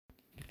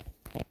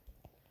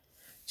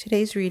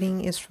Today's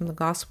reading is from the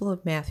Gospel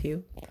of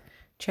Matthew,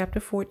 chapter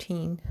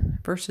 14,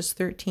 verses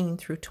 13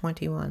 through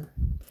 21.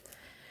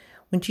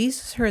 When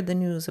Jesus heard the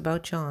news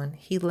about John,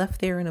 he left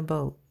there in a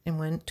boat and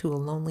went to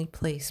a lonely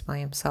place by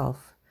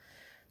himself.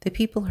 The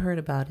people heard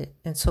about it,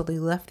 and so they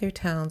left their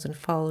towns and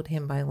followed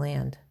him by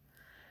land.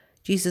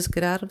 Jesus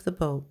got out of the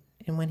boat,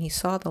 and when he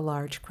saw the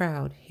large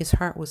crowd, his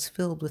heart was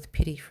filled with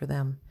pity for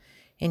them,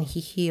 and he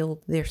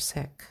healed their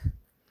sick.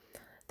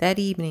 That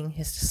evening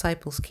his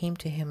disciples came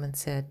to him and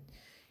said,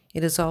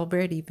 "It is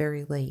already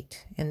very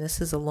late, and this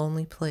is a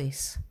lonely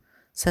place.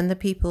 Send the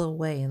people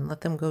away and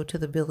let them go to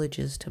the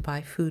villages to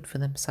buy food for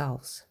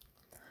themselves."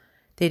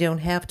 "They don't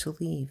have to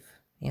leave,"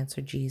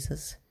 answered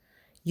Jesus.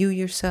 "You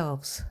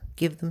yourselves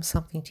give them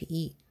something to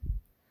eat."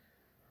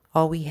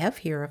 "All we have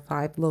here are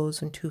 5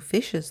 loaves and 2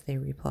 fishes," they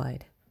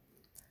replied.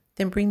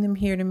 "Then bring them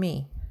here to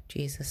me,"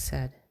 Jesus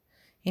said.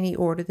 And he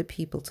ordered the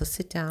people to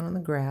sit down on the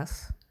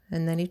grass,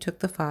 and then he took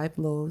the 5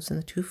 loaves and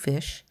the 2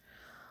 fish,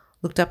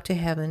 looked up to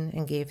heaven,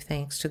 and gave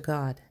thanks to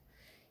God.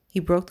 He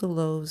broke the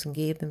loaves and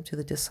gave them to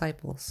the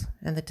disciples,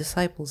 and the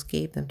disciples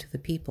gave them to the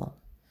people.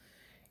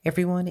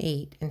 Everyone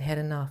ate and had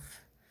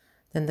enough.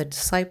 Then the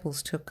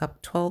disciples took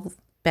up 12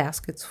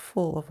 baskets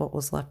full of what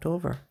was left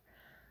over.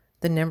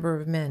 The number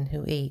of men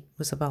who ate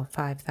was about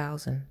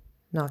 5,000,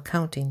 not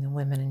counting the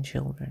women and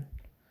children.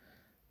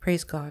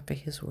 Praise God for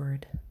his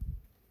word.